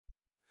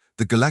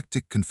The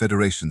Galactic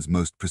Confederation's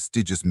most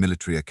prestigious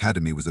military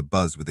academy was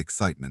abuzz with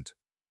excitement.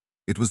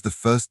 It was the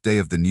first day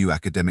of the new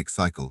academic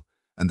cycle,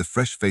 and the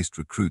fresh-faced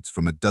recruits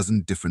from a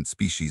dozen different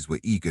species were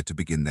eager to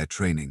begin their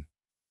training.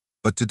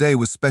 But today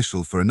was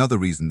special for another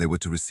reason. They were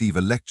to receive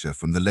a lecture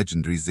from the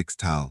legendary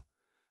Zix'tal,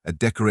 a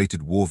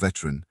decorated war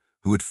veteran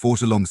who had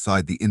fought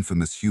alongside the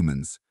infamous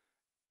humans.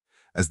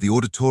 As the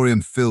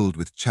auditorium filled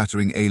with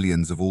chattering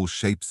aliens of all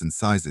shapes and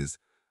sizes,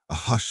 a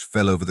hush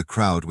fell over the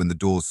crowd when the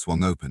doors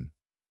swung open.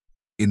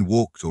 In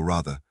walked, or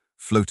rather,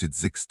 floated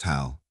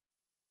Zix'tal.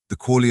 The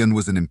Quorlian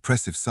was an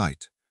impressive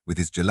sight, with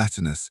his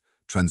gelatinous,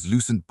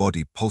 translucent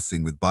body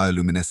pulsing with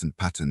bioluminescent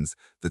patterns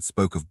that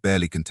spoke of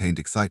barely contained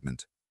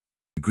excitement.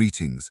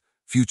 Greetings,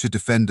 future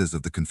defenders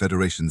of the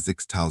Confederation.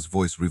 Zix'tal's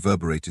voice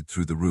reverberated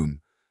through the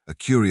room, a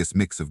curious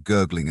mix of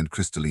gurgling and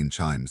crystalline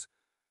chimes.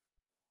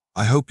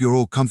 I hope you're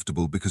all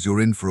comfortable because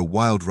you're in for a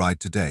wild ride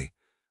today.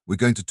 We're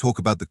going to talk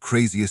about the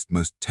craziest,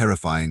 most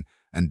terrifying,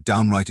 and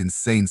downright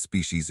insane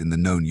species in the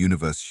known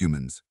universe,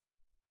 humans.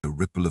 A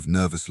ripple of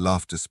nervous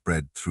laughter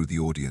spread through the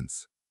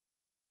audience.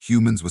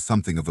 Humans were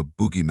something of a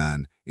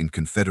boogeyman in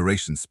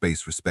Confederation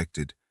space,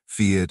 respected,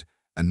 feared,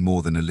 and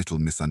more than a little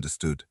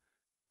misunderstood.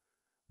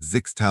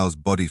 Zix'tal's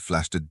body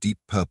flashed a deep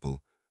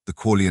purple, the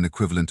Quorlian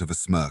equivalent of a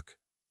smirk.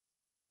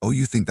 Oh,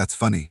 you think that's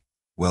funny?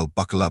 Well,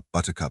 buckle up,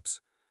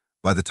 buttercups.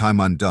 By the time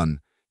I'm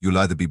done, you'll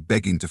either be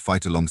begging to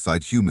fight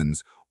alongside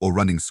humans or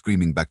running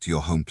screaming back to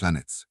your home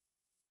planets.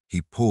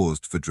 He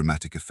paused for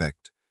dramatic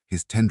effect,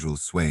 his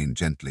tendrils swaying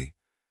gently.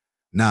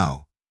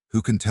 Now,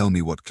 who can tell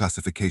me what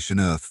classification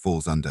Earth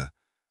falls under?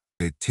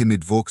 A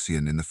timid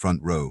Vauxian in the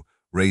front row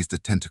raised a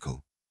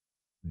tentacle.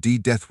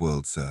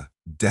 Deathworld, sir.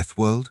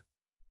 Deathworld?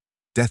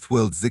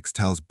 Deathworld.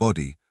 Zix'tal's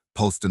body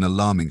pulsed an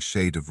alarming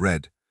shade of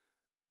red.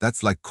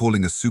 That's like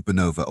calling a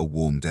supernova a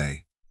warm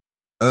day.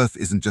 Earth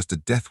isn't just a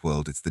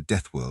deathworld, it's the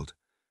Deathworld,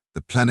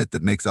 the planet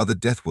that makes other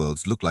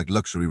deathworlds look like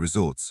luxury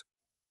resorts.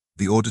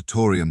 The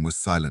auditorium was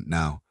silent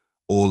now,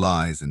 all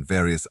eyes and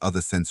various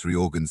other sensory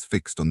organs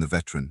fixed on the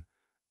veteran.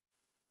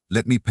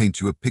 Let me paint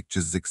you a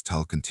picture,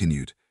 Zix'tal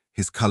continued,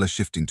 his color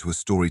shifting to a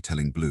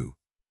storytelling blue.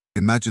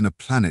 Imagine a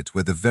planet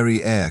where the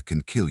very air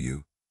can kill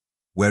you,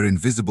 where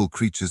invisible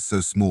creatures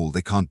so small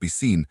they can't be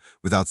seen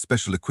without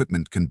special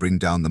equipment can bring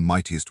down the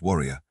mightiest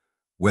warrior,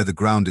 where the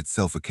ground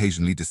itself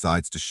occasionally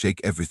decides to shake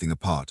everything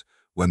apart,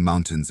 where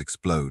mountains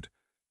explode,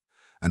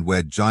 and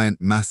where giant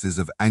masses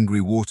of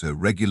angry water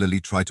regularly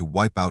try to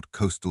wipe out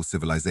coastal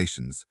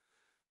civilizations.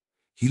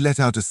 He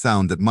let out a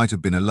sound that might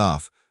have been a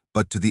laugh,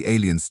 but to the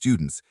alien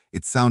students,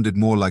 it sounded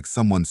more like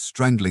someone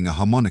strangling a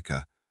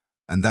harmonica.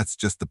 And that's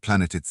just the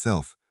planet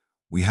itself.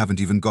 We haven't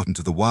even gotten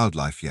to the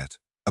wildlife yet.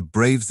 A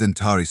brave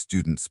Zentari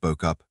student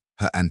spoke up,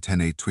 her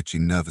antennae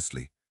twitching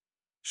nervously.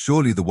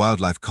 Surely the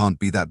wildlife can't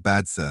be that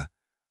bad, sir.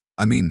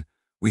 I mean,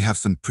 we have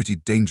some pretty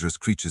dangerous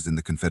creatures in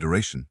the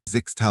Confederation.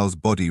 Zix'tal's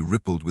body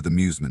rippled with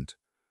amusement.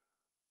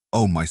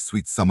 Oh, my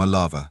sweet summer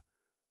lava.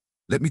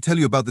 Let me tell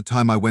you about the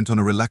time I went on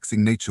a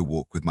relaxing nature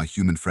walk with my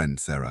human friend,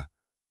 Sarah.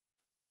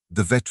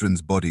 The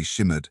veteran's body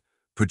shimmered,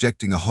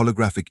 projecting a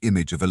holographic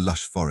image of a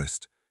lush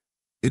forest.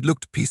 It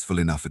looked peaceful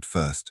enough at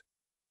first.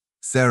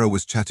 Sarah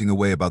was chatting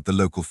away about the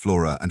local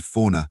flora and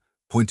fauna,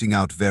 pointing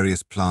out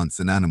various plants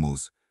and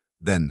animals.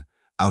 Then,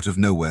 out of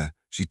nowhere,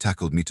 she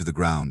tackled me to the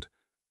ground.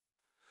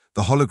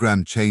 The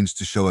hologram changed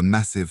to show a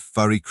massive,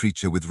 furry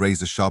creature with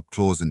razor-sharp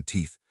claws and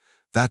teeth.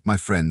 That, my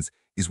friends,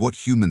 is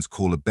what humans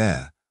call a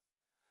bear.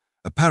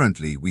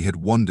 Apparently, we had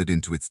wandered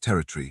into its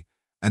territory,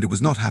 and it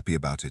was not happy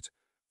about it.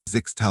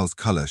 Zix'tal's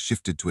color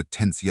shifted to a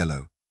tense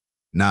yellow.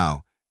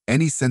 Now,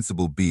 any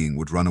sensible being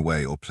would run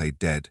away or play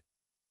dead.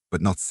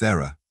 But not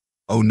Sarah.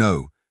 Oh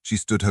no, she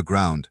stood her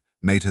ground,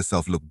 made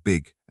herself look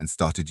big, and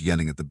started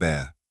yelling at the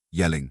bear.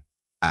 Yelling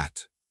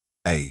at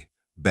a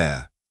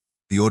bear.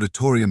 The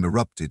auditorium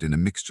erupted in a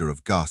mixture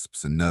of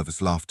gasps and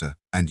nervous laughter,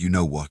 and you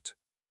know what?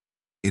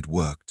 It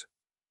worked.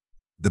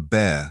 The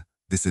bear,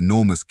 this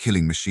enormous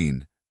killing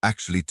machine,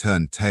 actually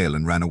turned tail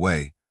and ran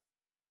away.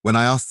 When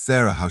I asked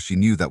Sarah how she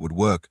knew that would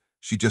work,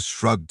 she just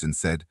shrugged and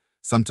said,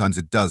 "Sometimes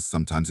it does,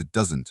 sometimes it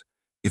doesn't.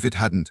 If it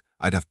hadn't,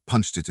 I'd have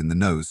punched it in the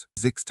nose."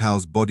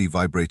 Zix'tal's body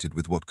vibrated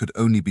with what could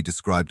only be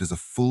described as a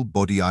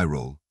full-body eye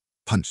roll.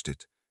 Punched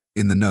it.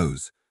 In the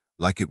nose.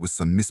 Like it was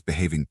some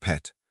misbehaving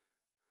pet.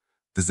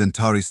 The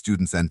Zentari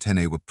students'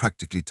 antennae were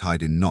practically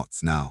tied in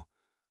knots now.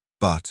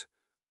 But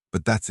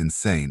that's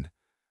insane.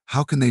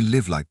 How can they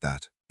live like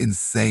that?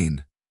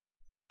 Insane.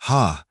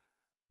 Ha!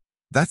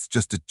 That's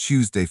just a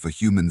Tuesday for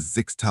humans,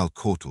 Zix'tal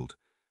chortled.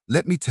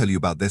 Let me tell you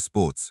about their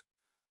sports.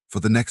 For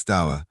the next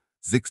hour,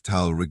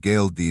 Zix'tal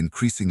regaled the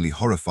increasingly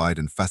horrified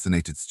and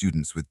fascinated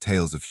students with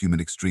tales of human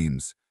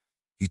extremes.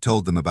 He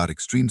told them about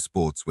extreme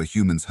sports where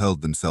humans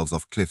hurled themselves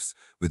off cliffs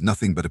with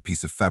nothing but a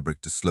piece of fabric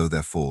to slow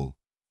their fall.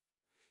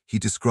 He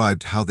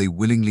described how they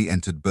willingly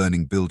entered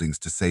burning buildings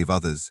to save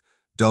others,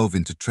 dove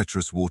into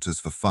treacherous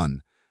waters for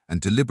fun, and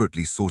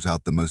deliberately sought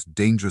out the most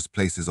dangerous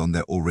places on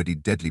their already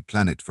deadly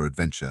planet for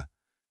adventure.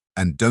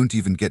 And don't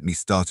even get me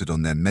started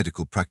on their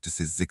medical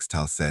practices,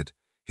 Zix'tal said,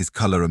 his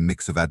color a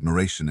mix of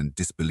admiration and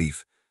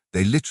disbelief.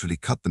 They literally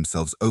cut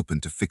themselves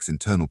open to fix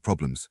internal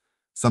problems.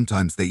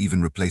 Sometimes they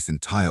even replace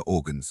entire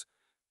organs.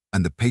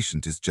 And the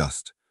patient is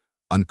just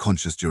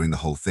unconscious during the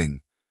whole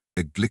thing.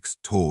 A Glix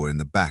Tor in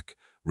the back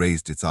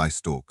raised its eye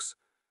stalks.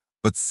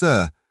 But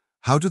sir,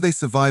 how do they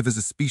survive as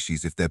a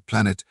species if their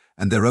planet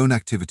and their own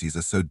activities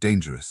are so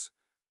dangerous?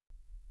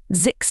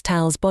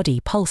 Zix'tal's body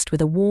pulsed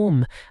with a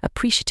warm,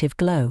 appreciative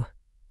glow.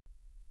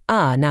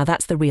 Ah, now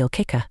that's the real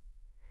kicker.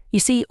 You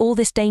see, all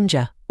this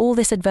danger, all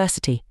this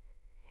adversity,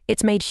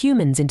 it's made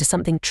humans into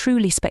something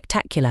truly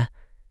spectacular.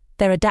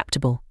 They're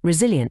adaptable,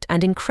 resilient,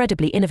 and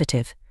incredibly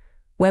innovative.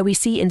 Where we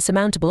see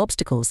insurmountable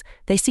obstacles,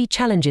 they see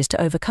challenges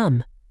to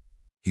overcome.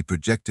 He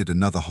projected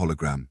another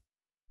hologram,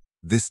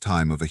 this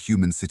time of a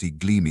human city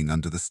gleaming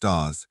under the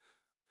stars.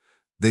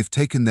 They've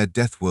taken their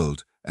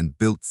Deathworld and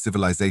built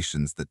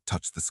civilizations that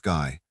touch the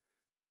sky.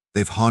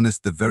 They've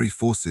harnessed the very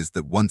forces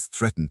that once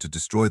threatened to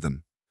destroy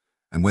them.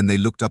 And when they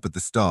looked up at the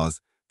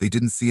stars, they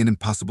didn't see an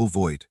impassable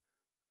void.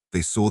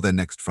 They saw their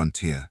next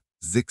frontier.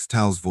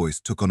 Zix'tal's voice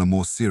took on a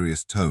more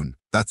serious tone.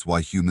 That's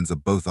why humans are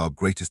both our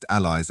greatest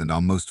allies and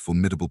our most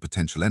formidable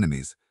potential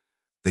enemies.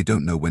 They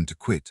don't know when to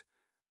quit.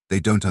 They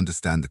don't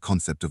understand the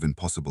concept of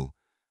impossible.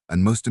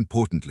 And most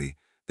importantly,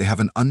 they have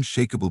an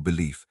unshakable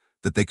belief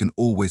that they can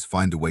always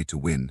find a way to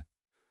win.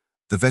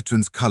 The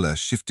veteran's color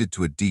shifted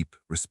to a deep,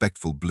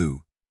 respectful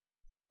blue.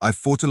 I've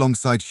fought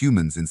alongside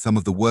humans in some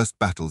of the worst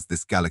battles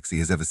this galaxy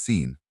has ever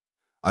seen.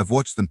 I've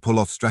watched them pull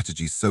off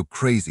strategies so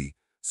crazy,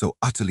 so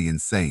utterly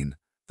insane,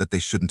 that they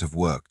shouldn't have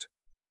worked.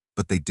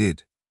 But they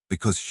did,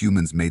 because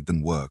humans made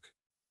them work.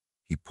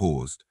 He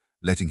paused,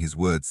 letting his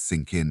words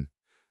sink in.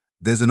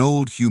 There's an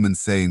old human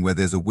saying, where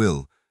there's a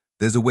will,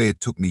 there's a way. It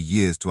took me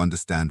years to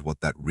understand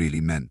what that really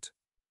meant.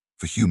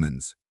 For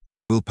humans,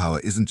 willpower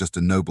isn't just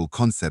a noble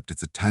concept,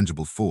 it's a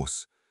tangible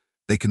force.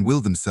 They can will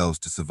themselves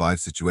to survive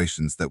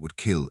situations that would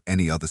kill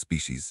any other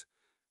species.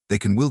 They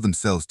can will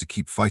themselves to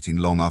keep fighting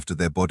long after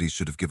their bodies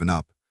should have given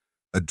up.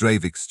 A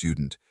Dravik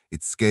student,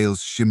 its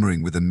scales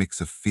shimmering with a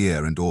mix of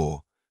fear and awe,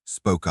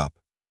 spoke up.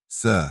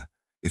 Sir,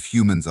 if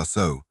humans are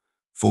so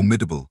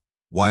formidable,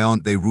 why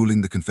aren't they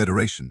ruling the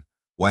Confederation?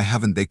 Why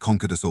haven't they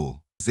conquered us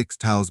all?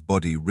 Zix'tal's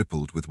body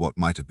rippled with what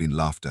might have been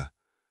laughter.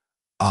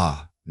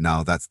 Ah,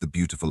 now that's the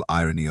beautiful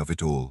irony of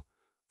it all.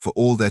 For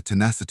all their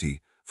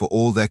tenacity, for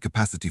all their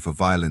capacity for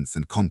violence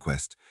and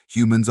conquest,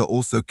 humans are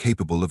also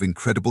capable of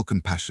incredible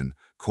compassion,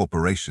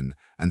 cooperation,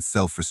 and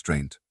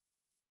self-restraint.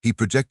 He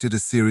projected a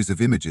series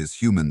of images,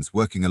 humans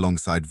working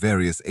alongside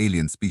various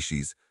alien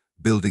species,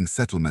 building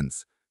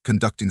settlements,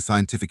 conducting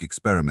scientific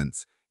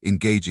experiments,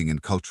 engaging in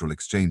cultural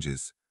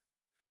exchanges.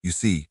 You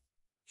see,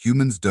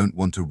 humans don't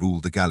want to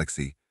rule the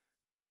galaxy.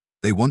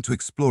 They want to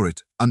explore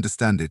it,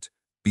 understand it,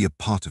 be a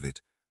part of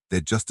it. They're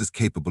just as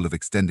capable of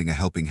extending a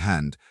helping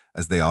hand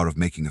as they are of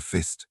making a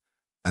fist.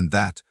 And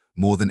that,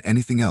 more than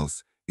anything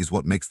else, is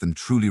what makes them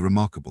truly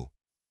remarkable.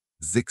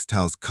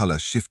 Zix'tal's color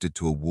shifted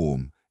to a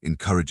warm,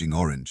 encouraging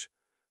orange.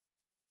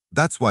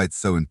 That's why it's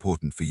so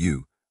important for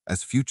you,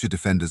 as future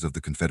defenders of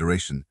the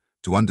Confederation,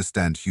 to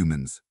understand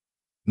humans.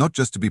 Not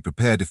just to be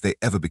prepared if they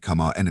ever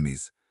become our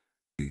enemies,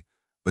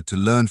 but to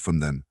learn from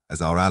them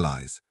as our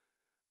allies.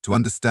 To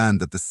understand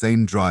that the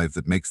same drive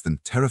that makes them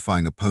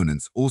terrifying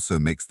opponents also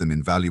makes them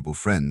invaluable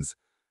friends.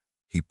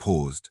 He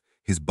paused,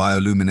 his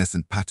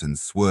bioluminescent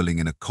patterns swirling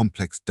in a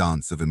complex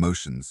dance of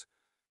emotions.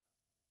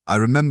 I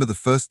remember the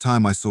first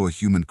time I saw a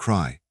human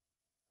cry.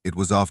 It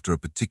was after a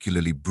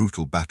particularly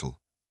brutal battle.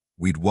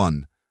 We'd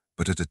won,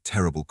 but at a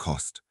terrible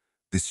cost.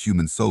 This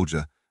human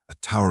soldier, a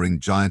towering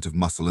giant of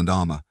muscle and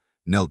armor,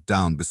 knelt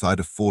down beside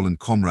a fallen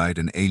comrade,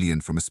 an alien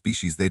from a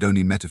species they'd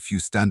only met a few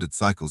standard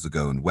cycles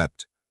ago, and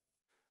wept.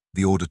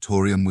 The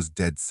auditorium was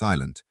dead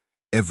silent,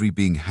 every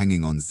being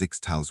hanging on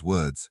Zix'tal's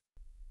words.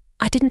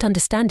 I didn't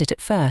understand it at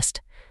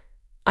first.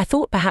 I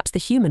thought perhaps the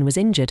human was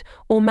injured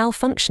or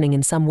malfunctioning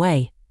in some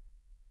way.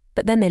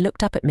 But then they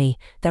looked up at me,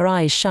 their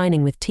eyes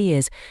shining with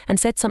tears, and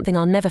said something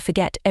I'll never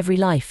forget: every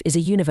life is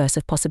a universe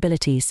of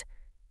possibilities.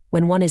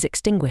 When one is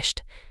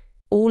extinguished,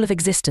 all of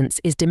existence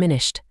is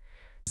diminished.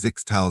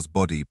 Zix'tal's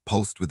body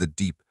pulsed with a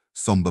deep,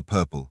 somber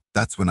purple.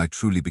 That's when I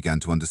truly began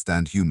to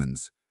understand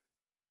humans.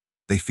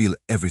 They feel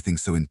everything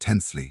so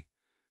intensely.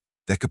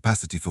 Their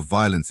capacity for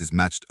violence is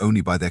matched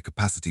only by their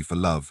capacity for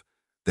love.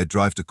 Their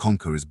drive to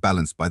conquer is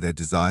balanced by their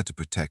desire to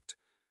protect.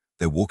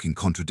 They're walking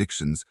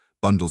contradictions,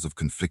 bundles of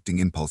conflicting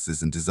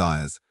impulses and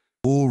desires,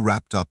 all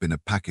wrapped up in a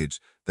package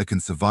that can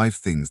survive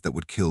things that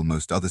would kill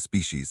most other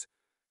species.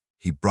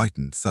 He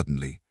brightened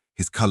suddenly,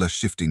 his color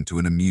shifting to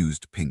an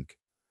amused pink.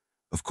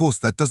 Of course,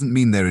 that doesn't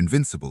mean they're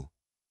invincible.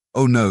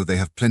 Oh no, they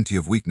have plenty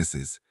of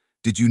weaknesses.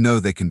 Did you know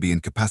they can be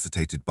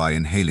incapacitated by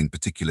inhaling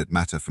particulate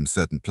matter from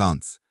certain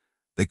plants?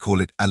 They call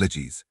it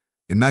allergies.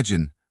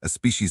 Imagine a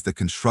species that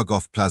can shrug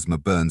off plasma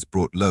burns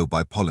brought low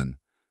by pollen.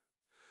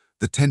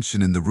 The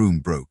tension in the room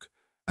broke,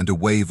 and a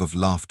wave of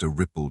laughter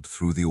rippled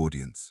through the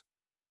audience.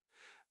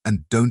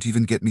 And don't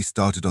even get me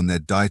started on their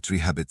dietary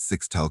habits,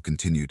 Zix'tal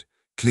continued,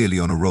 clearly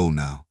on a roll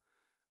now.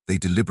 They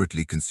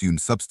deliberately consume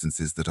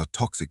substances that are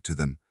toxic to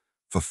them,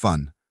 for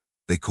fun,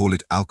 They call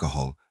it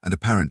alcohol, and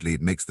apparently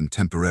it makes them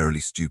temporarily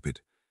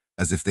stupid,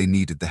 as if they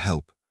needed the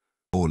help.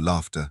 Or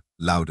laughter,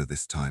 louder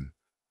this time.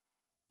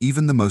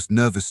 Even the most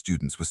nervous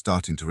students were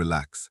starting to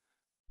relax.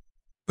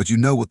 But you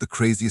know what the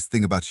craziest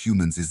thing about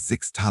humans is?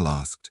 Zix'tal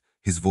asked,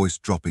 his voice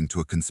dropping to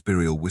a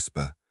conspirial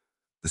whisper.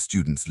 The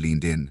students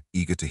leaned in,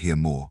 eager to hear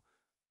more.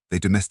 They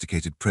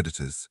domesticated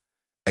predators,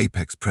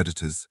 apex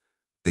predators.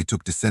 They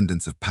took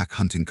descendants of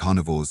pack-hunting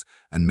carnivores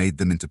and made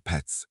them into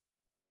pets.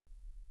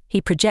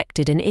 He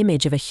projected an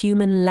image of a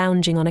human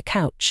lounging on a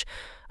couch,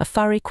 a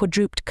furry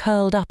quadruped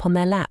curled up on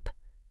their lap.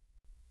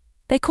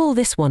 They call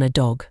this one a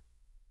dog.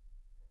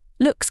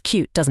 Looks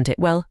cute, doesn't it?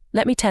 Well,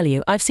 let me tell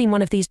you, I've seen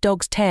one of these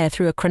dogs tear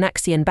through a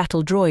Chronaxian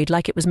battle droid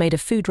like it was made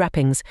of food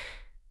wrappings.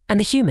 And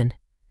the human.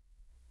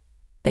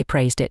 They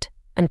praised it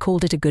and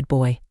called it a good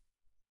boy.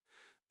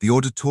 The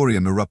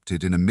auditorium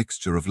erupted in a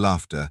mixture of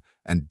laughter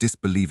and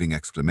disbelieving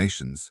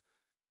exclamations.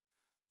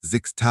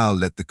 Zix'tal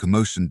let the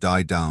commotion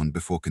die down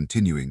before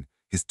continuing,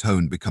 his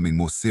tone becoming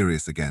more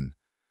serious again.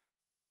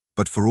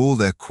 But for all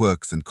their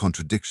quirks and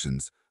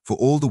contradictions, for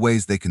all the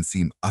ways they can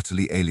seem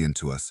utterly alien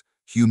to us,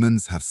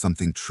 humans have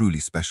something truly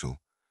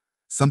special.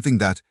 Something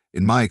that,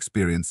 in my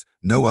experience,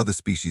 no other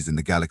species in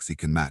the galaxy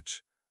can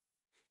match.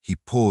 He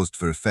paused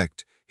for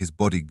effect, his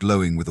body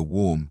glowing with a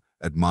warm,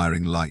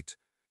 admiring light.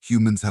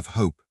 Humans have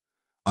hope.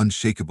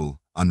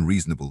 Unshakable,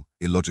 unreasonable,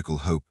 illogical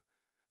hope.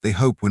 They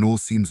hope when all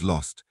seems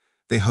lost.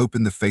 They hope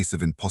in the face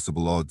of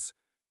impossible odds.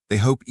 They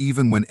hope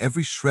even when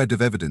every shred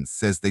of evidence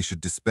says they should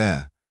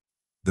despair.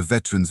 The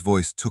veteran's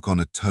voice took on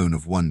a tone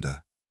of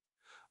wonder.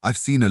 I've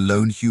seen a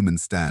lone human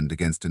stand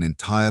against an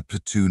entire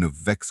platoon of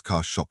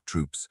Vexcar shock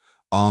troops,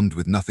 armed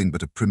with nothing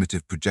but a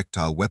primitive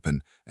projectile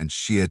weapon and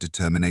sheer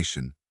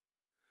determination.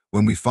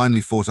 When we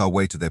finally fought our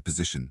way to their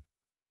position,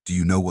 do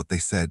you know what they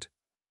said?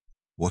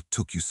 What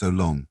took you so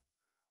long?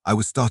 I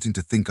was starting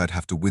to think I'd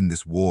have to win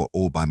this war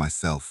all by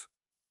myself.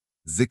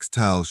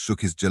 Zix'tal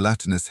shook his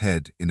gelatinous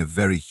head in a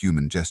very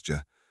human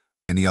gesture.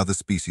 Any other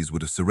species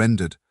would have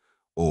surrendered,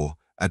 or,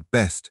 at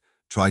best,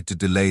 tried to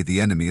delay the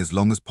enemy as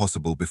long as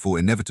possible before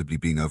inevitably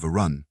being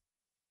overrun.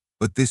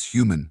 But this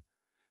human,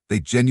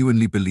 they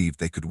genuinely believed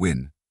they could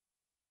win.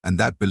 And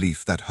that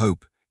belief, that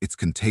hope, it's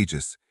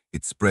contagious,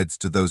 it spreads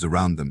to those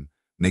around them,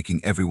 making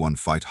everyone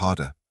fight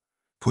harder,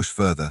 push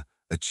further,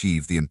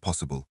 achieve the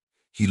impossible.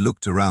 He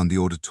looked around the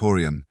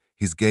auditorium,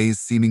 his gaze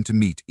seeming to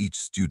meet each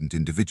student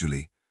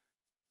individually.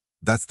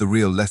 That's the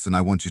real lesson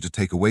I want you to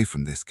take away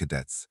from this,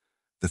 cadets.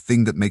 The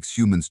thing that makes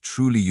humans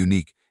truly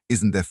unique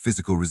isn't their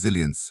physical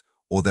resilience,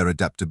 or their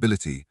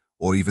adaptability,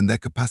 or even their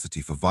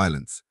capacity for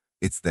violence.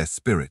 It's their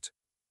spirit.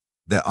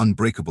 Their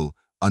unbreakable,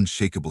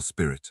 unshakable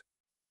spirit.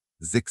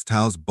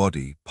 Zix'tal's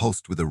body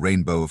pulsed with a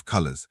rainbow of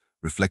colors,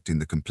 reflecting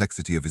the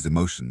complexity of his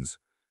emotions.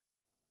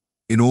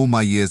 In all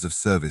my years of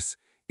service,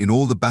 in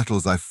all the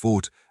battles I've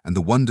fought and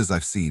the wonders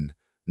I've seen,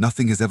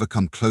 nothing has ever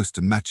come close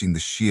to matching the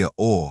sheer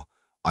awe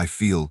I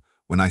feel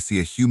when I see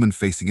a human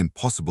facing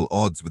impossible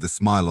odds with a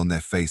smile on their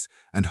face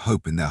and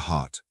hope in their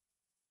heart.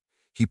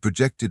 He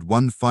projected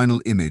one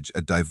final image,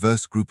 a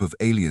diverse group of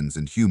aliens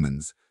and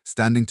humans,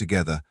 standing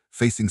together,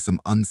 facing some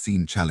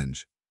unseen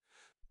challenge.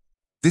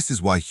 This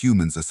is why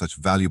humans are such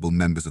valuable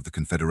members of the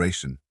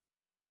Confederation.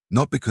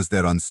 Not because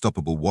they're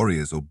unstoppable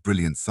warriors or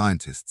brilliant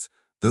scientists,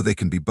 though they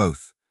can be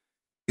both.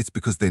 It's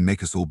because they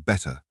make us all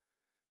better.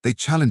 They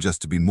challenge us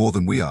to be more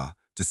than we are,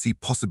 to see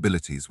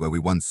possibilities where we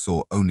once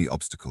saw only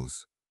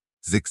obstacles.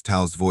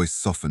 Zix'tal's voice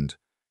softened,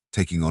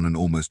 taking on an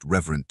almost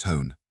reverent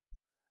tone.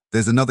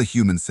 There's another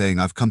human saying,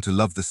 I've come to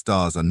love the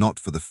stars are not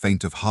for the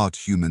faint of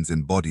heart. Humans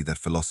embody that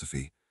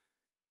philosophy.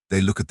 They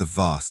look at the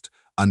vast,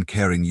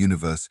 uncaring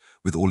universe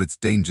with all its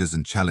dangers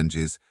and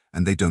challenges,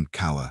 and they don't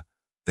cower.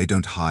 They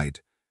don't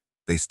hide.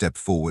 They step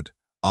forward,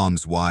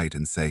 arms wide,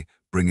 and say,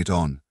 bring it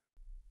on.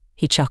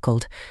 He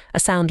chuckled, a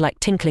sound like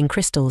tinkling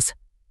crystals.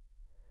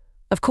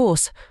 Of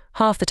course,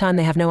 half the time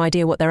they have no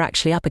idea what they're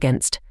actually up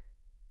against.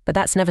 But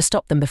that's never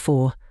stopped them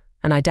before,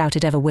 and I doubt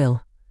it ever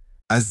will.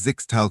 As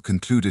Zix'tal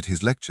concluded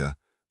his lecture,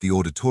 the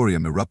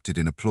auditorium erupted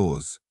in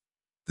applause.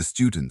 The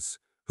students,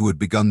 who had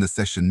begun the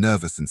session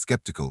nervous and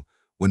skeptical,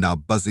 were now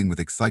buzzing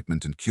with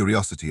excitement and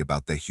curiosity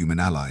about their human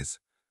allies.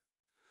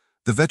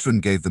 The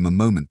veteran gave them a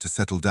moment to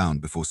settle down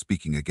before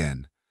speaking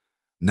again.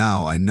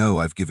 Now I know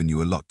I've given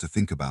you a lot to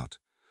think about.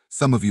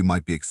 Some of you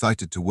might be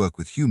excited to work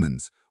with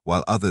humans,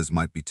 while others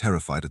might be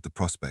terrified at the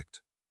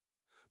prospect.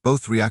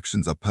 Both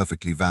reactions are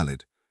perfectly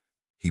valid.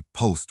 He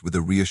pulsed with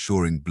a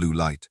reassuring blue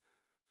light.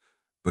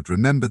 But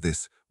remember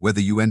this, whether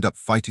you end up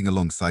fighting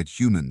alongside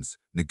humans,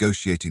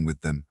 negotiating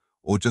with them,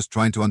 or just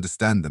trying to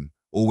understand them,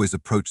 always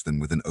approach them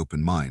with an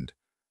open mind.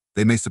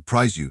 They may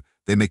surprise you,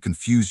 they may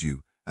confuse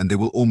you, and they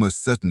will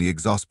almost certainly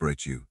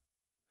exasperate you.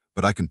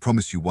 But I can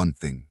promise you one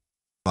thing.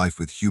 Life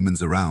with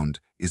humans around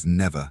is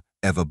never,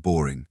 ever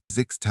boring.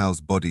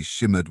 Zix'tal's body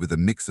shimmered with a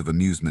mix of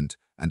amusement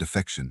and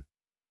affection.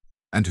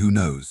 And who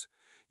knows,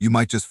 you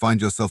might just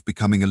find yourself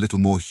becoming a little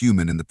more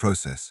human in the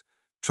process.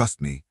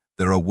 Trust me,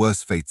 there are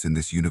worse fates in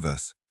this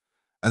universe.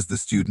 As the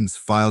students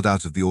filed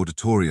out of the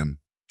auditorium,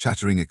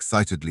 chattering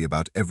excitedly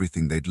about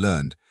everything they'd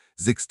learned,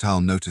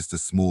 Zix'tal noticed a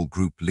small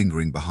group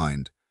lingering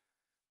behind.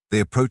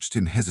 They approached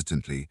him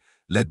hesitantly,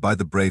 led by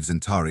the brave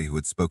Zentari who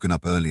had spoken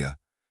up earlier.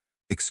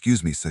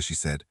 "Excuse me, sir," she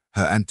said,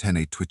 her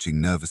antennae twitching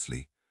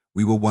nervously.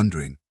 "We were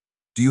wondering,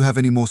 do you have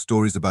any more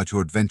stories about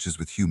your adventures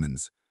with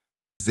humans?"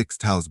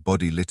 Zix'tal's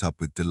body lit up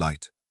with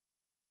delight.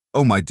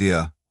 "Oh, my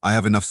dear, I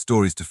have enough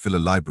stories to fill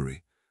a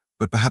library,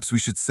 but perhaps we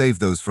should save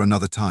those for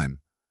another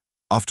time.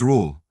 After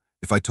all,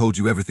 if I told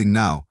you everything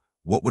now,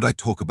 what would I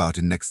talk about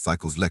in next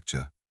cycle's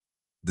lecture?"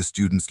 The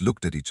students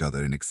looked at each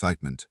other in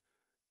excitement.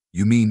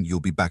 "You mean you'll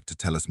be back to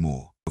tell us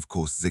more?" Of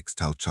course,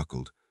 Zix'tal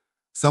chuckled.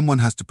 "Someone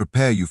has to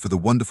prepare you for the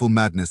wonderful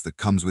madness that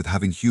comes with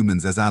having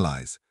humans as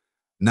allies.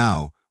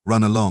 Now,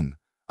 run along.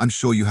 I'm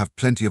sure you have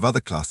plenty of other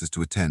classes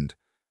to attend."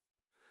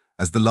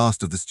 As the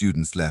last of the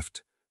students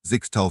left,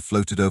 Zix'tal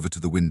floated over to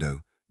the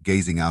window,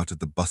 gazing out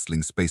at the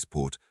bustling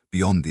spaceport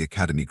beyond the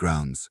academy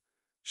grounds.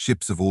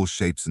 Ships of all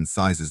shapes and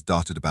sizes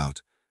darted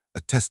about,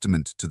 a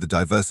testament to the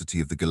diversity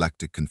of the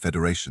Galactic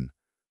Confederation.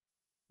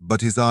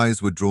 But his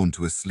eyes were drawn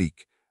to a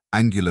sleek,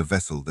 angular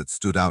vessel that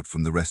stood out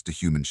from the rest, a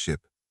human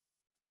ship.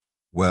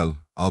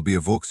 "Well, I'll be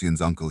a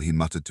Vauxian's uncle," he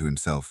muttered to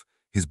himself,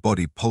 his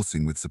body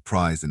pulsing with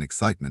surprise and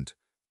excitement.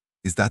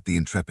 "Is that the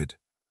Intrepid?"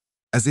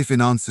 As if in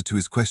answer to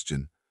his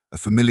question, a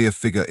familiar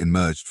figure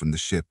emerged from the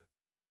ship.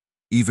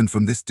 Even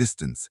from this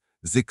distance,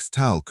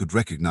 Zix'tal could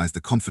recognize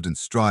the confident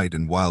stride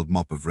and wild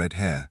mop of red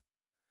hair.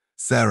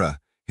 Sarah,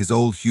 his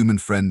old human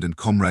friend and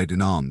comrade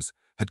in arms,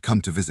 had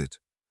come to visit.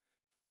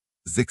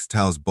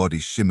 Zix'tal's body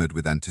shimmered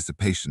with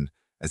anticipation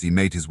as he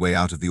made his way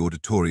out of the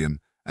auditorium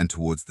and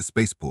towards the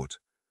spaceport.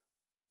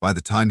 By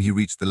the time he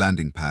reached the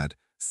landing pad,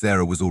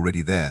 Sarah was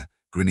already there,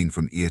 grinning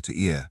from ear to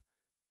ear.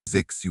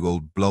 "Zix, you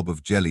old blob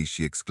of jelly,"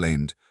 she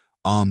exclaimed,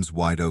 arms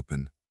wide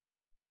open.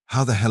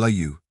 "How the hell are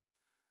you?"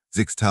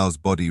 Zix'tal's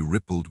body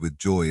rippled with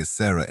joy as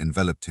Sarah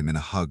enveloped him in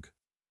a hug.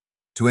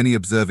 To any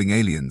observing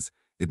aliens,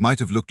 it might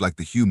have looked like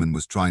the human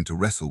was trying to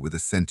wrestle with a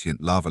sentient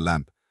lava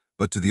lamp,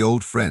 but to the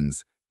old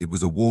friends, it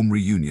was a warm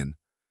reunion.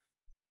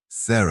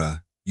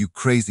 "Sarah, you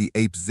crazy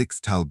ape,"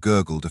 Zix'tal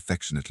gurgled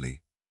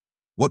affectionately.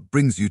 "What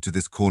brings you to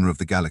this corner of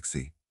the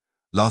galaxy?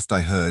 Last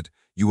I heard,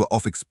 you were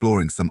off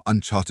exploring some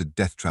uncharted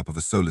death trap of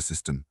a solar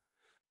system."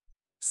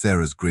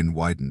 Sarah's grin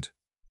widened.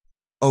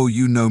 "Oh,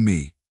 you know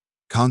me.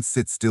 Can't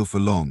sit still for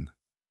long.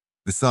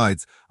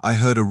 Besides, I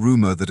heard a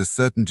rumor that a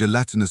certain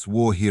gelatinous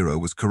war hero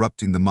was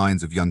corrupting the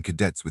minds of young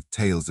cadets with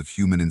tales of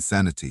human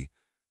insanity.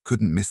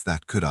 Couldn't miss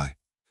that, could I?"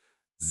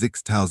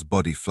 Zix'tal's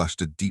body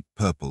flushed a deep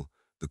purple,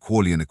 the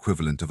Quorlian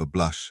equivalent of a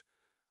blush.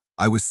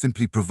 "I was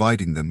simply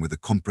providing them with a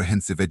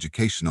comprehensive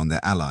education on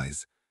their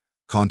allies.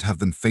 Can't have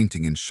them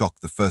fainting in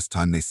shock the first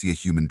time they see a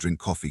human drink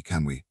coffee,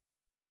 can we?"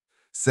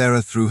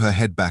 Sarah threw her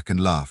head back and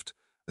laughed,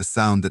 a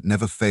sound that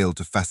never failed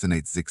to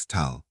fascinate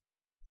Zix'tal.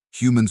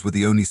 Humans were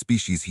the only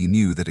species he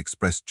knew that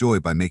expressed joy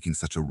by making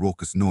such a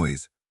raucous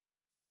noise.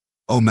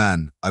 "Oh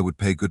man, I would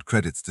pay good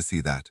credits to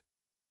see that.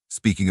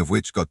 Speaking of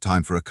which, got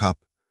time for a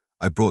cup?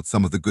 I brought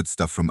some of the good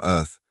stuff from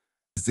Earth."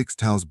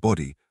 Zix'tal's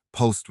body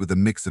pulsed with a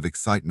mix of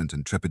excitement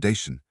and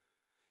trepidation.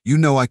 "You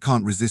know I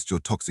can't resist your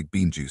toxic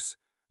bean juice.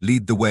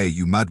 Lead the way,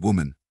 you mad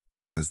woman."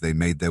 As they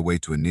made their way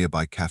to a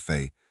nearby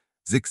cafe,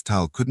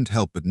 Zix'tal couldn't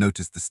help but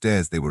notice the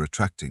stares they were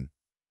attracting.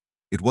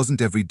 It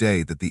wasn't every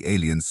day that the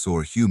aliens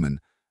saw a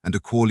human and a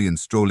Quorlian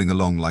strolling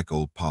along like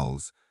old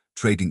pals,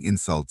 trading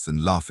insults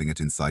and laughing at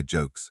inside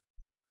jokes.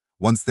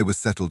 Once they were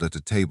settled at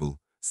a table,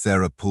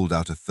 Sarah pulled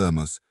out a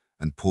thermos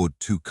and poured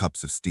 2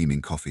 cups of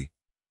steaming coffee.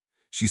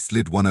 She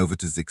slid one over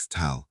to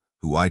Zix'tal,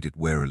 who eyed it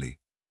warily.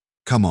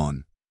 "Come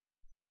on,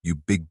 you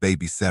big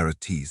baby," Sarah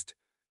teased.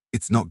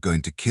 "It's not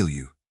going to kill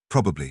you,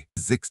 probably."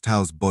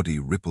 Zix'tal's body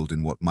rippled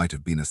in what might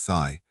have been a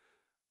sigh.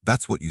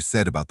 "That's what you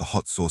said about the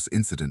hot sauce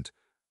incident,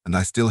 and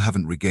I still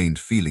haven't regained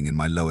feeling in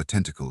my lower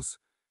tentacles."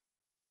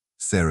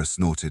 Sarah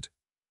snorted.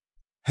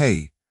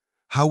 "Hey,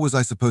 how was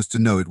I supposed to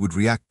know it would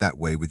react that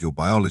way with your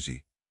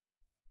biology?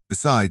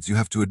 Besides, you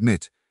have to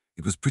admit,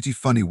 it was pretty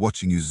funny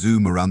watching you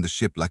zoom around the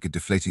ship like a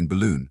deflating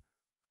balloon."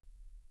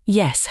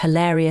 Yes,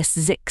 hilarious,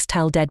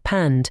 Zix'tal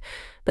deadpanned,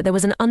 but there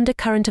was an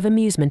undercurrent of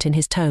amusement in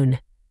his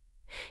tone.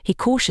 He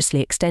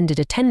cautiously extended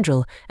a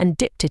tendril and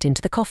dipped it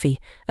into the coffee,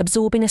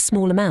 absorbing a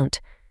small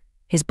amount.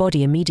 His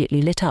body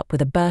immediately lit up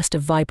with a burst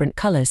of vibrant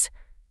colors.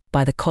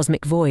 "By the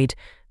cosmic void,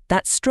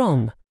 that's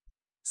strong."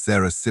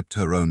 Sarah sipped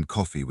her own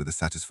coffee with a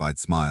satisfied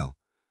smile.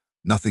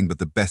 "Nothing but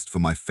the best for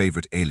my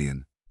favorite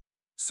alien.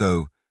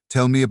 So,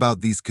 tell me about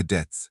these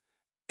cadets.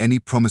 Any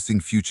promising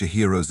future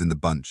heroes in the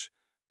bunch?"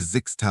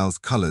 Zix'tal's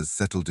colors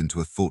settled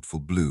into a thoughtful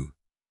blue.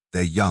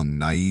 "They're young,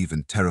 naive,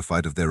 and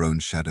terrified of their own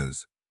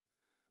shadows.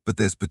 But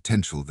there's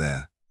potential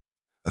there.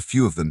 A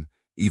few of them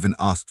even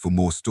asked for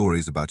more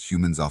stories about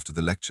humans after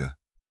the lecture."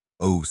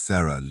 Oh,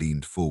 Sarah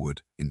leaned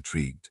forward,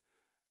 intrigued.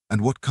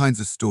 "And what kinds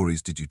of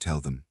stories did you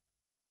tell them?"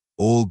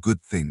 "All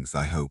good things,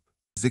 I hope."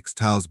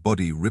 Zix'tal's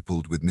body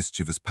rippled with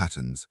mischievous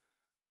patterns.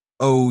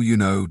 "Oh, you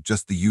know,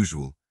 just the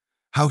usual.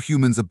 How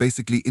humans are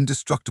basically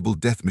indestructible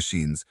death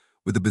machines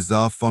with a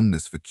bizarre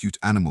fondness for cute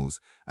animals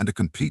and a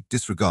complete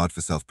disregard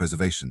for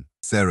self-preservation."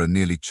 Sarah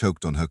nearly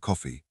choked on her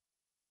coffee.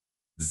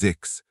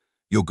 Zix,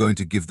 you're going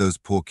to give those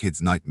poor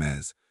kids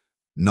nightmares.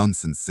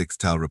 Nonsense,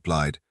 Zix'tal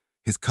replied,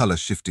 his color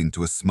shifting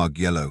to a smug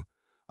yellow.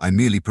 I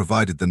merely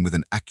provided them with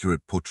an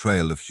accurate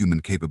portrayal of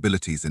human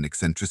capabilities and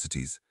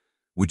eccentricities.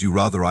 Would you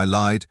rather I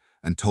lied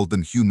and told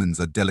them humans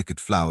are delicate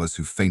flowers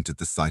who faint at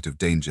the sight of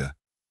danger?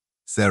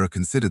 Sarah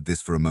considered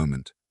this for a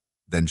moment,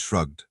 then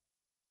shrugged.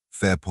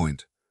 Fair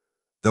point.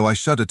 Though I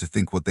shudder to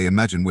think what they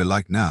imagine we're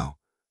like now.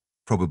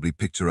 Probably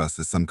picture us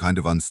as some kind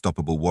of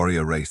unstoppable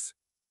warrior race.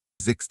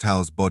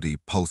 Zix'tal's body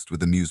pulsed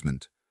with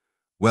amusement.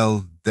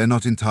 Well, they're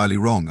not entirely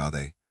wrong, are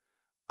they?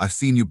 I've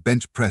seen you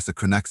bench press a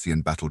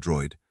Cronaxian battle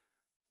droid.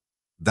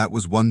 That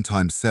was one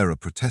time Sarah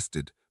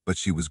protested, but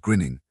she was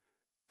grinning,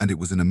 and it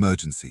was an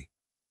emergency.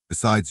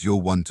 Besides, you're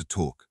one to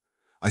talk.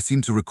 I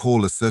seem to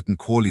recall a certain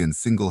Quorlian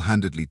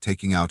single-handedly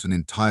taking out an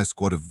entire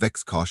squad of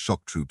Vexcar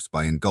shock troops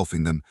by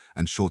engulfing them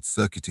and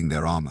short-circuiting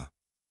their armor.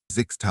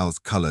 Zix'tal's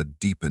color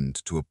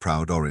deepened to a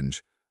proud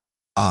orange.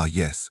 Ah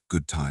yes,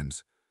 good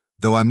times.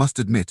 Though I must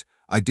admit,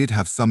 I did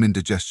have some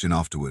indigestion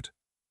afterward.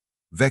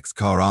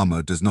 Vexcar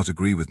armor does not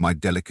agree with my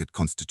delicate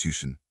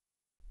constitution.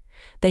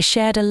 They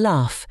shared a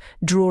laugh,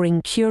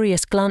 drawing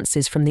curious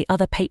glances from the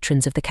other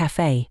patrons of the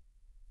cafe.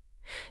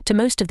 To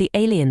most of the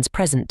aliens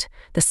present,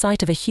 the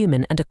sight of a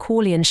human and a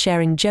Quorlian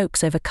sharing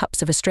jokes over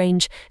cups of a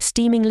strange,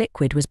 steaming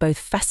liquid was both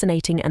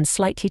fascinating and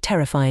slightly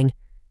terrifying.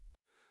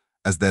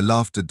 As their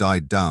laughter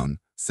died down,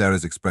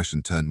 Sarah's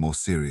expression turned more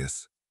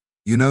serious.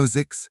 You know,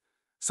 Zix,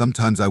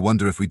 sometimes I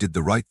wonder if we did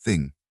the right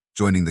thing,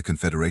 joining the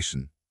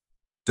Confederation.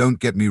 Don't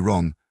get me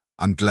wrong,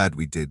 I'm glad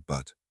we did,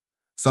 but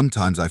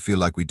sometimes I feel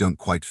like we don't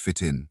quite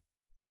fit in.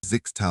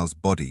 Zix'tal's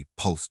body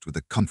pulsed with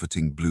a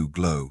comforting blue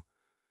glow.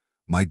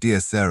 My dear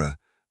Sarah,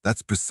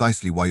 that's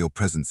precisely why your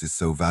presence is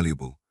so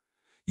valuable.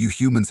 You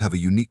humans have a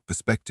unique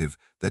perspective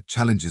that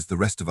challenges the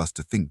rest of us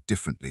to think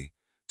differently,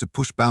 to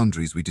push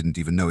boundaries we didn't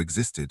even know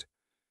existed.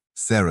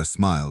 Sarah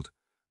smiled,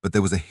 but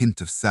there was a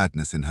hint of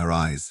sadness in her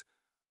eyes.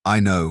 I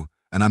know,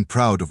 and I'm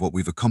proud of what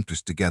we've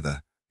accomplished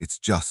together. It's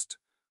just,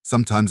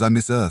 sometimes I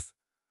miss Earth.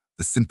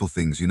 The simple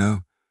things, you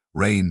know?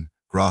 Rain,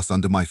 grass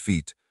under my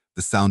feet,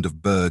 the sound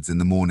of birds in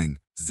the morning.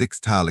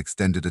 Zix'tal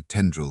extended a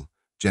tendril,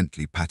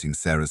 gently patting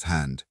Sarah's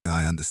hand.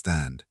 I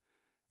understand.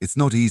 It's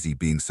not easy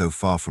being so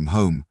far from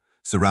home,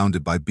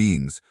 surrounded by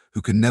beings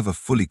who can never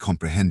fully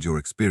comprehend your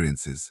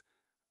experiences.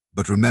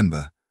 But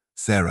remember,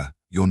 Sarah,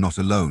 you're not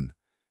alone.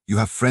 You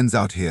have friends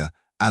out here,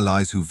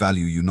 allies who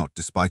value you not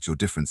despite your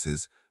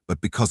differences,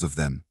 but because of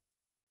them.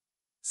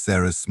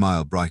 Sarah's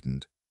smile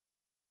brightened.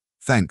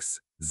 Thanks,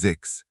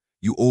 Zix.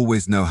 You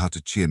always know how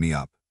to cheer me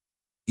up.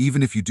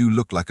 Even if you do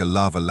look like a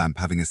lava lamp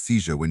having a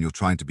seizure when you're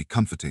trying to be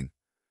comforting.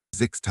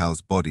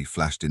 Zix'tal's body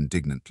flashed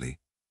indignantly.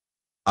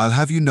 I'll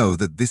have you know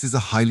that this is a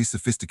highly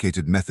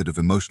sophisticated method of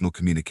emotional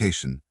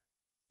communication.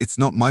 It's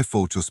not my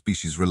fault your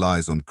species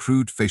relies on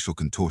crude facial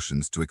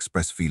contortions to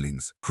express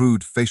feelings.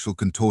 Crude facial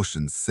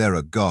contortions,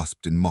 Sarah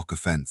gasped in mock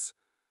offense.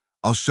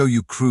 I'll show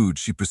you crude,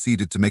 she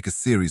proceeded to make a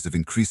series of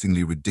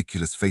increasingly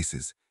ridiculous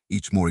faces,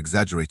 each more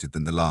exaggerated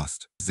than the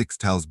last.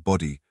 Zix'tal's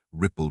body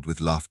rippled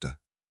with laughter.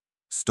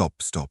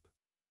 Stop, stop.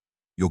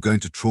 You're going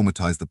to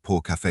traumatize the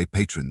poor cafe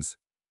patrons.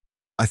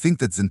 I think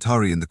that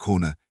Zentari in the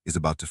corner is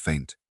about to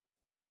faint.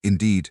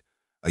 Indeed,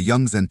 a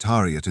young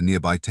Zentari at a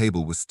nearby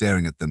table was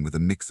staring at them with a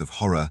mix of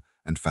horror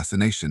and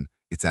fascination,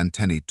 its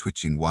antennae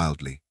twitching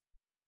wildly.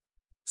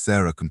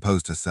 Sarah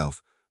composed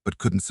herself, but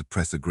couldn't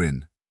suppress a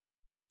grin.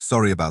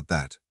 Sorry about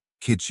that,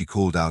 kid, she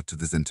called out to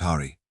the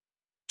Zentari.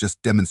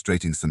 Just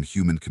demonstrating some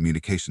human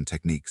communication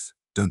techniques.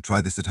 Don't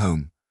try this at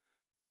home.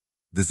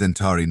 The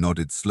Zentari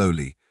nodded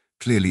slowly,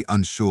 clearly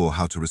unsure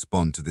how to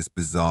respond to this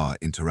bizarre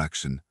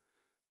interaction.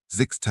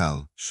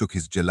 Zix'tal shook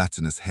his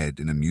gelatinous head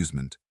in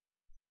amusement.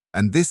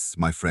 And this,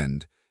 my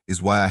friend,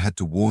 is why I had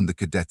to warn the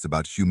cadets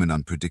about human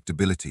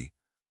unpredictability.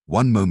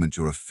 One moment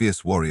you're a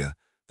fierce warrior,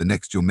 the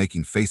next you're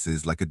making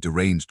faces like a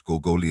deranged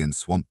Gorgolian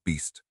swamp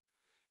beast.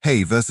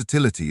 Hey,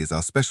 versatility is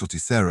our specialty,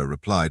 Sarah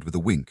replied with a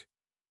wink.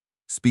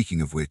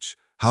 Speaking of which,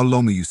 how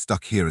long are you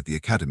stuck here at the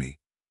academy?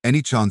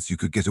 Any chance you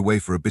could get away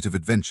for a bit of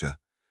adventure?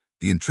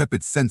 The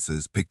intrepid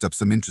sensors picked up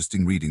some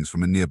interesting readings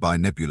from a nearby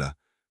nebula.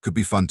 Could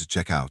be fun to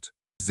check out.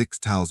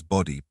 Zix'tal's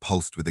body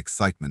pulsed with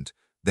excitement,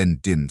 then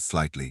dimmed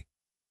slightly.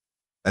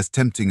 As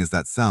tempting as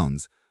that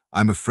sounds,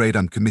 I'm afraid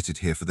I'm committed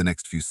here for the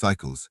next few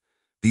cycles.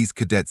 These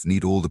cadets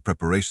need all the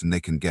preparation they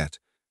can get.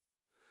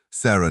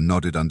 Sarah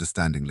nodded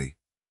understandingly.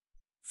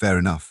 Fair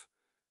enough.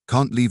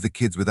 Can't leave the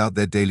kids without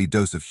their daily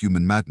dose of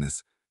human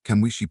madness,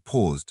 can we? She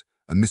paused,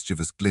 a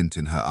mischievous glint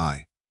in her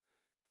eye.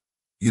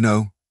 You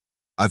know,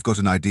 I've got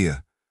an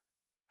idea.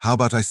 How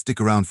about I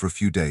stick around for a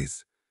few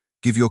days?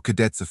 Give your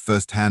cadets a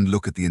first-hand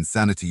look at the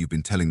insanity you've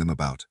been telling them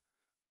about.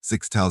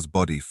 Zix'tal's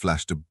body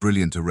flashed a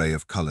brilliant array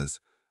of colors,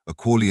 a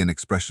Quorlian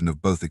expression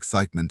of both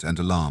excitement and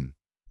alarm.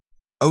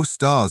 Oh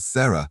stars,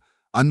 Sarah,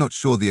 I'm not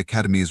sure the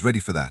Academy is ready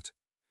for that.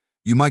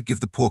 You might give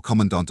the poor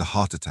Commandant a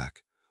heart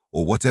attack,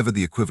 or whatever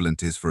the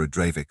equivalent is for a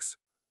Dravix.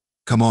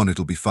 Come on,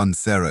 it'll be fun,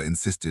 Sarah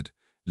insisted,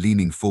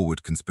 leaning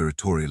forward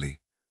conspiratorially.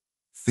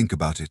 Think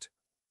about it.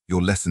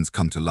 Your lessons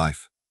come to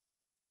life.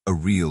 A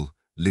real,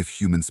 live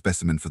human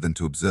specimen for them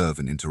to observe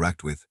and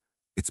interact with.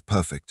 It's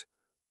perfect.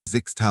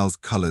 Zix'tal's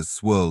colors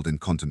swirled in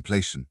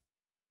contemplation.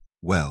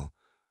 Well,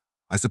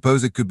 I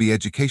suppose it could be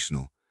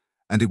educational,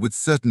 and it would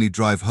certainly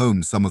drive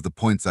home some of the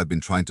points I've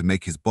been trying to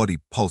make. His body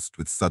pulsed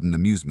with sudden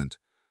amusement.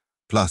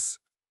 Plus,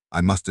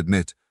 I must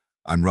admit,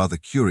 I'm rather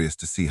curious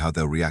to see how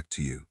they'll react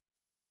to you.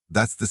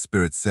 That's the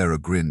spirit. Sarah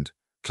grinned,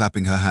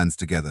 clapping her hands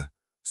together.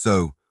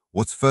 So,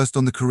 what's first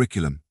on the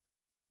curriculum?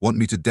 Want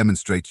me to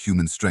demonstrate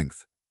human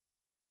strength?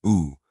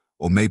 Ooh,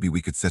 or maybe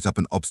we could set up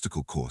an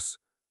obstacle course.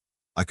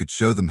 I could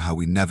show them how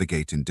we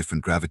navigate in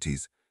different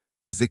gravities.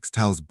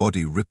 Zix'tal's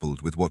body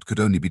rippled with what could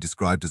only be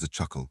described as a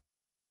chuckle.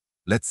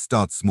 Let's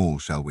start small,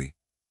 shall we?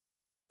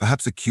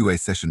 Perhaps a QA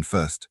session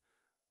first.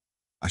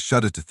 I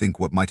shudder to think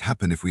what might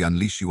happen if we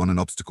unleash you on an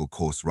obstacle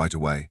course right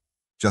away.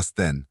 Just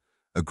then,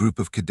 a group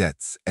of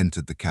cadets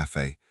entered the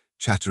cafe,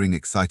 chattering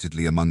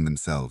excitedly among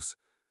themselves.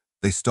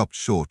 They stopped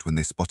short when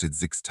they spotted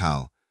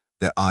Zix'tal,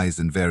 their eyes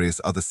and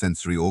various other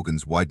sensory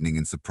organs widening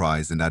in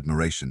surprise and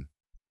admiration.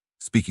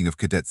 Speaking of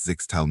cadets,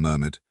 Zix'tal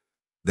murmured,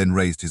 then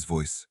raised his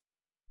voice.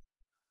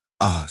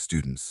 Ah,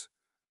 students.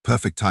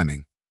 Perfect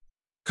timing.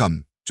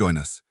 Come, join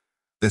us.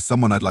 There's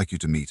someone I'd like you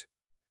to meet.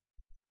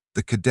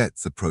 The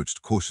cadets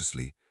approached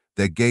cautiously,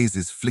 their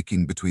gazes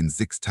flicking between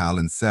Zix'tal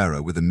and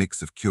Sarah with a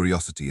mix of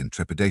curiosity and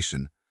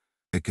trepidation.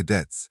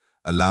 Cadets,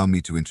 allow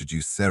me to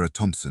introduce Sarah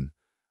Thompson,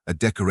 a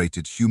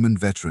decorated human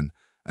veteran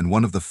and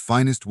one of the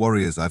finest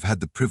warriors I've had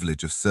the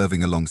privilege of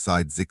serving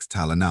alongside.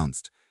 Zix'tal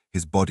announced,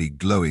 his body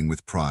glowing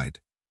with pride.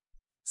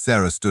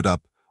 Sarah stood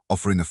up,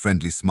 offering a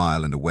friendly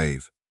smile and a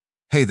wave.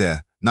 Hey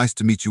there, nice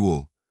to meet you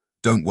all.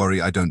 Don't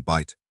worry, I don't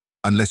bite,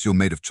 unless you're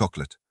made of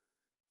chocolate.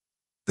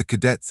 The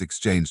cadets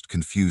exchanged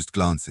confused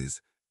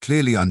glances,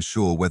 clearly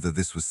unsure whether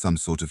this was some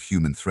sort of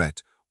human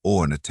threat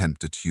or an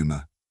attempt at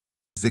humor.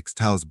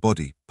 Zix'tal's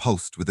body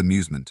pulsed with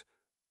amusement.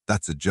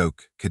 That's a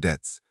joke,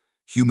 cadets.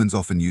 Humans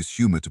often use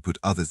humor to put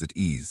others at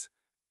ease.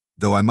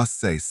 Though I must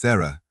say,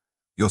 Sarah,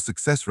 your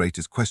success rate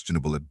is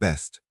questionable at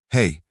best.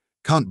 Hey,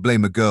 can't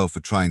blame a girl for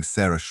trying.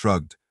 Sarah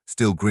shrugged,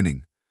 still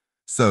grinning.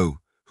 So,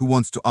 who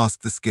wants to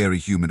ask the scary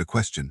human a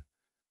question?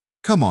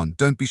 Come on,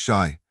 don't be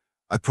shy.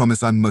 I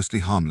promise I'm mostly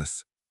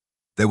harmless.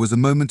 There was a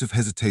moment of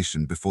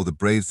hesitation before the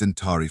brave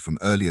Zentari from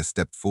earlier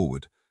stepped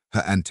forward,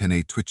 her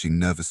antennae twitching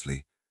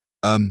nervously.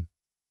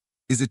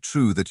 Is it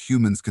true that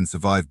humans can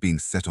survive being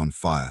set on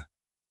fire?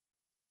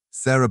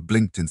 Sarah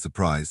blinked in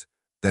surprise,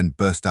 then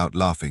burst out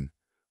laughing.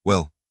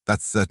 Well,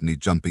 that's certainly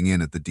jumping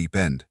in at the deep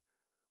end.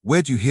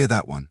 Where'd you hear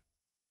that one?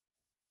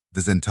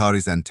 The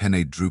Zentari's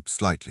antennae drooped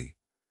slightly.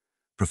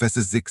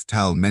 Professor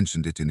Zix'tal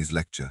mentioned it in his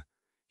lecture.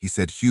 He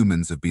said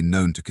humans have been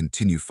known to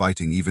continue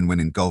fighting even when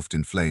engulfed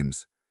in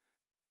flames.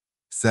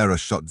 Sarah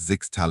shot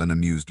Zix'tal an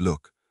amused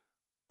look.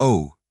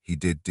 Oh, he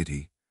did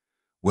he?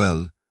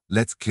 Well,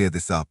 let's clear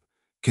this up.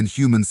 Can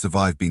humans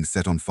survive being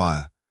set on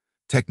fire?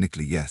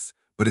 Technically, yes,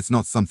 but it's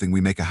not something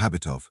we make a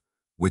habit of.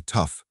 We're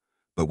tough,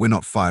 but we're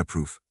not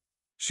fireproof.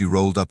 She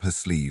rolled up her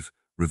sleeve,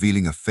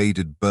 revealing a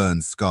faded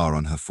burn scar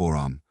on her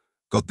forearm.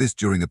 Got this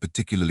during a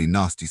particularly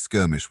nasty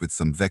skirmish with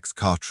some Vex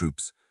car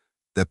troops.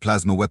 Their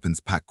plasma weapons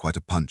pack quite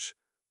a punch.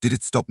 Did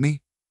it stop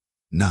me?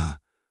 Nah,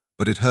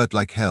 but it hurt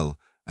like hell,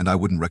 and I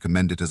wouldn't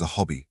recommend it as a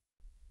hobby.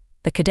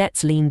 The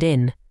cadets leaned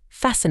in,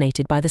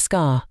 fascinated by the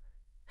scar.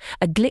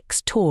 A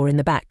Glix Tor in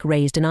the back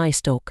raised an eye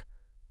stalk.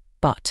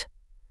 But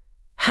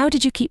how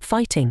did you keep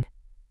fighting?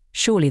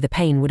 Surely the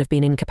pain would have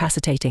been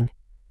incapacitating.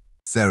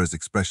 Sarah's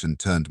expression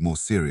turned more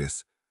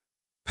serious.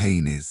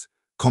 Pain is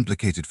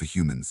complicated for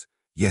humans.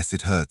 Yes,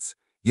 it hurts.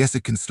 Yes,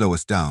 it can slow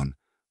us down.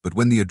 But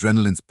when the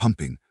adrenaline's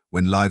pumping,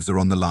 when lives are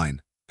on the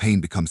line,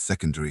 pain becomes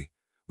secondary.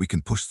 We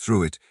can push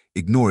through it,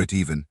 ignore it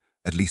even,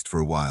 at least for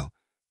a while.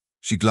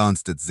 She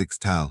glanced at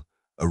Zix'tal,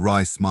 a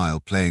wry smile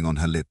playing on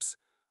her lips.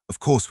 Of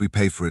course we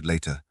pay for it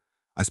later.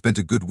 I spent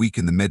a good week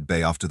in the med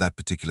bay after that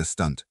particular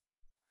stunt.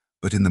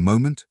 But in the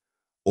moment,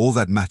 all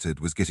that mattered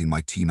was getting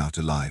my team out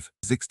alive.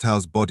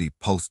 Zix'tal's body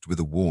pulsed with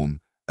a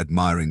warm,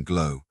 admiring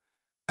glow.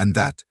 And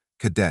that,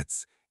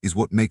 cadets, is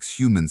what makes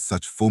humans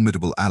such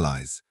formidable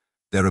allies.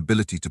 Their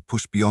ability to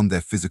push beyond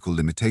their physical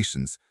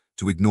limitations,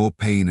 to ignore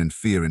pain and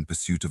fear in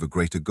pursuit of a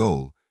greater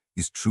goal,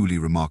 is truly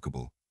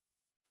remarkable.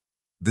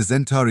 The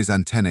Zentari's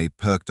antennae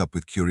perked up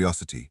with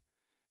curiosity.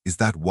 Is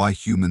that why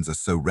humans are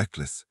so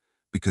reckless?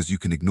 Because you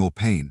can ignore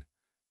pain?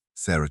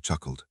 Sarah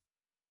chuckled.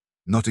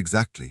 Not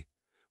exactly.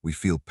 We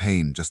feel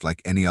pain just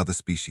like any other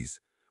species.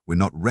 We're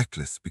not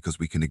reckless because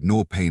we can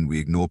ignore pain. We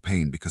ignore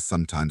pain because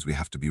sometimes we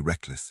have to be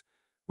reckless.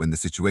 When the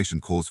situation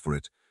calls for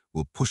it,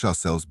 we'll push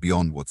ourselves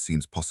beyond what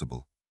seems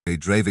possible. A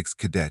Dravik's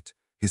cadet,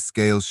 his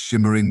scales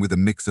shimmering with a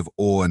mix of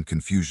awe and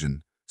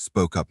confusion,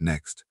 spoke up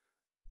next.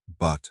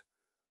 But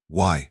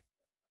why?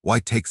 Why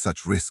take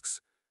such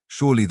risks?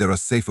 Surely there are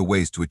safer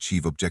ways to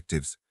achieve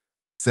objectives.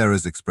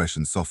 Sarah's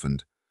expression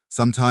softened.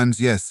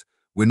 Sometimes, yes,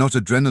 we're not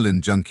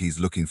adrenaline junkies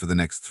looking for the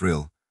next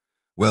thrill.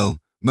 Well,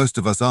 most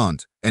of us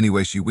aren't.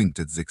 Anyway, she winked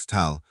at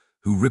Zix'tal,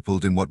 who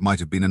rippled in what might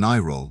have been an eye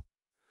roll.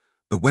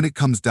 But when it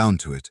comes down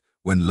to it,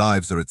 when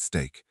lives are at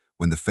stake,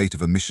 when the fate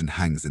of a mission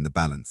hangs in the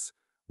balance,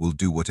 We'll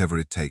do whatever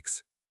it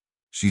takes."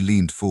 She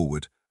leaned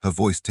forward, her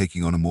voice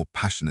taking on a more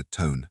passionate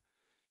tone.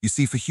 "You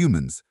see, for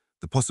humans,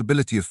 the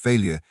possibility of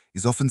failure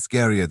is often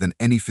scarier than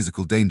any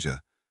physical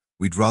danger.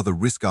 We'd rather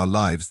risk our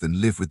lives than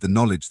live with the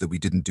knowledge that we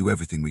didn't do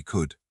everything we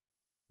could."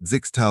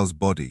 Zix'tal's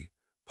body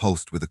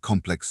pulsed with a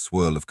complex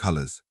swirl of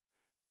colors.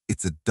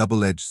 "It's a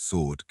double-edged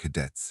sword,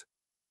 cadets.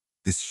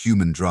 This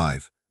human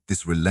drive,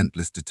 this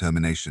relentless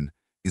determination,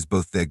 is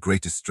both their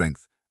greatest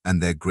strength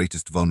and their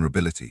greatest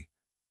vulnerability.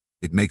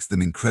 It makes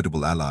them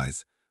incredible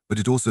allies, but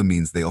it also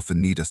means they often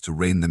need us to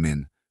rein them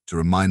in, to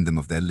remind them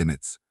of their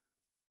limits."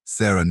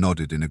 Sarah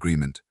nodded in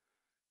agreement.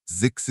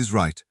 "Zix is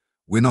right.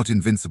 We're not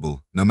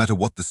invincible, no matter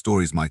what the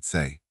stories might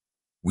say.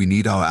 We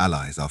need our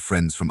allies, our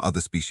friends from other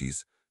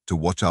species, to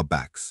watch our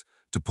backs,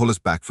 to pull us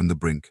back from the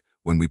brink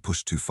when we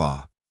push too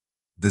far."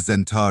 The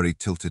Zentari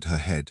tilted her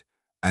head,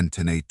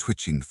 antennae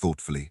twitching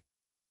thoughtfully.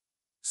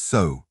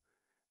 "So,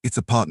 it's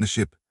a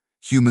partnership.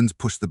 Humans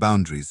push the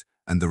boundaries,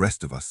 and the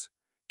rest of us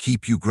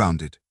keep you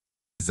grounded."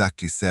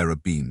 Exactly, Sarah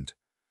beamed.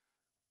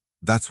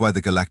 "That's why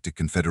the Galactic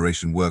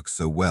Confederation works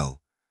so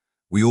well.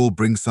 We all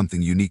bring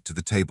something unique to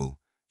the table.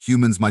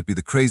 Humans might be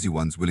the crazy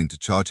ones willing to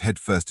charge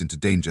headfirst into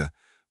danger,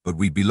 but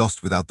we'd be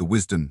lost without the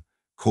wisdom,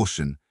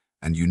 caution,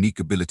 and unique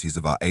abilities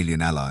of our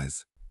alien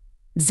allies."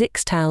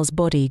 Zix'tal's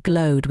body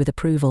glowed with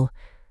approval.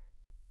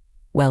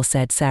 "Well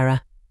said,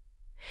 Sarah.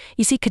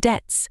 You see,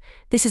 cadets,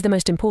 this is the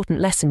most important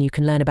lesson you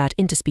can learn about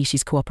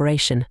interspecies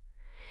cooperation.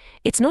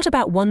 It's not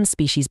about one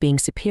species being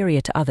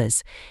superior to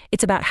others.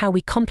 It's about how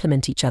we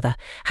complement each other,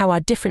 how our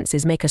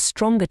differences make us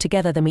stronger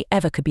together than we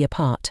ever could be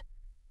apart."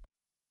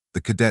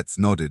 The cadets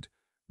nodded,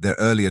 their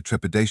earlier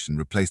trepidation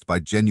replaced by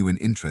genuine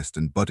interest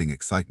and budding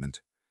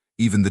excitement.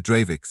 Even the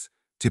Draviks,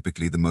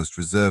 typically the most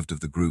reserved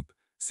of the group,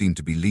 seemed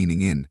to be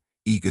leaning in,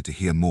 eager to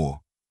hear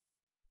more.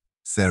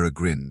 Sarah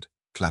grinned,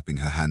 clapping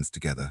her hands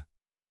together.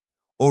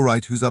 "All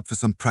right, who's up for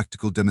some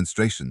practical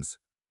demonstrations?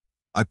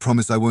 I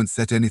promise I won't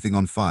set anything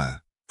on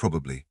fire,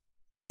 probably."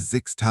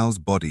 Zix'tal's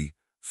body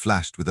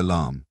flashed with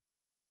alarm.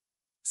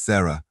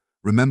 "Sarah,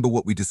 remember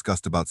what we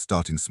discussed about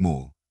starting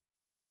small?"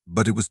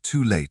 But it was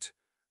too late.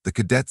 The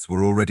cadets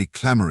were already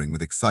clamoring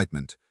with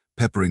excitement,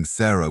 peppering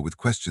Sarah with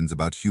questions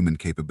about human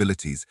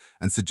capabilities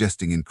and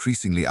suggesting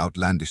increasingly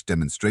outlandish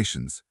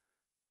demonstrations.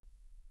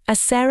 As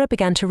Sarah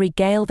began to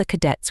regale the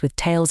cadets with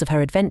tales of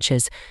her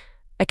adventures,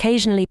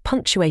 occasionally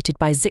punctuated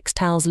by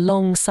Zix'tal's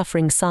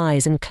long-suffering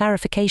sighs and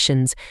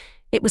clarifications,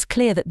 it was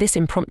clear that this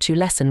impromptu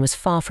lesson was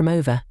far from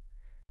over.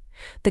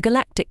 The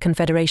Galactic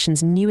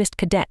Confederation's newest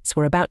cadets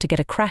were about to get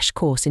a crash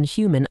course in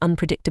human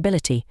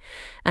unpredictability,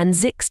 and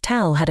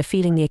Zix'tal had a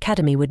feeling the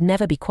academy would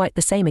never be quite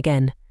the same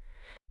again.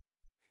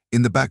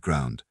 In the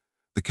background,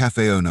 the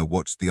cafe owner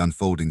watched the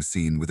unfolding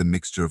scene with a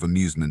mixture of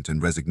amusement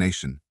and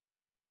resignation.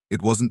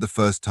 It wasn't the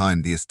first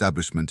time the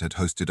establishment had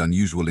hosted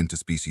unusual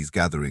interspecies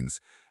gatherings,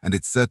 and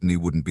it certainly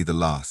wouldn't be the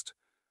last.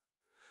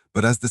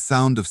 But as the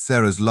sound of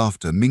Sarah's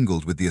laughter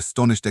mingled with the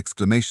astonished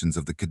exclamations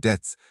of the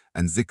cadets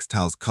and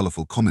Zix'tal's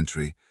colorful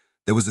commentary,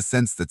 there was a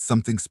sense that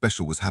something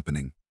special was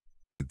happening.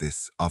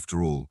 This,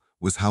 after all,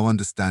 was how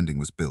understanding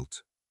was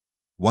built.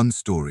 One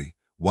story,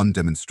 one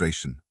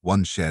demonstration,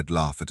 one shared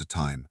laugh at a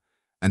time.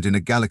 And in a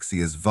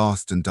galaxy as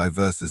vast and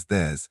diverse as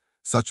theirs,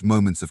 such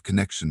moments of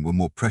connection were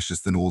more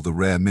precious than all the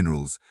rare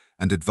minerals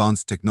and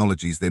advanced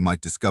technologies they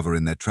might discover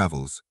in their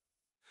travels.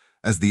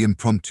 As the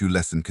impromptu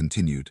lesson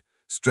continued,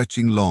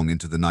 stretching long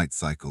into the night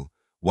cycle,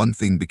 one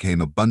thing became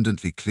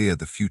abundantly clear: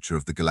 the future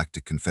of the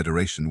Galactic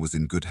Confederation was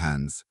in good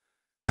hands.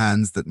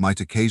 Hands that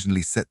might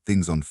occasionally set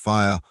things on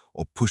fire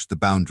or push the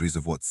boundaries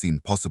of what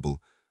seemed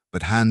possible,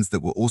 but hands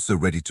that were also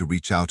ready to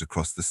reach out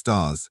across the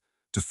stars,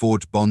 to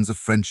forge bonds of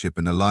friendship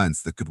and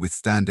alliance that could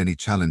withstand any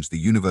challenge the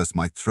universe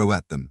might throw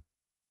at them.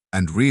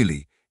 And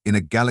really, in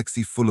a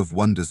galaxy full of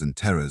wonders and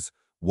terrors,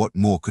 what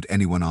more could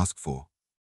anyone ask for?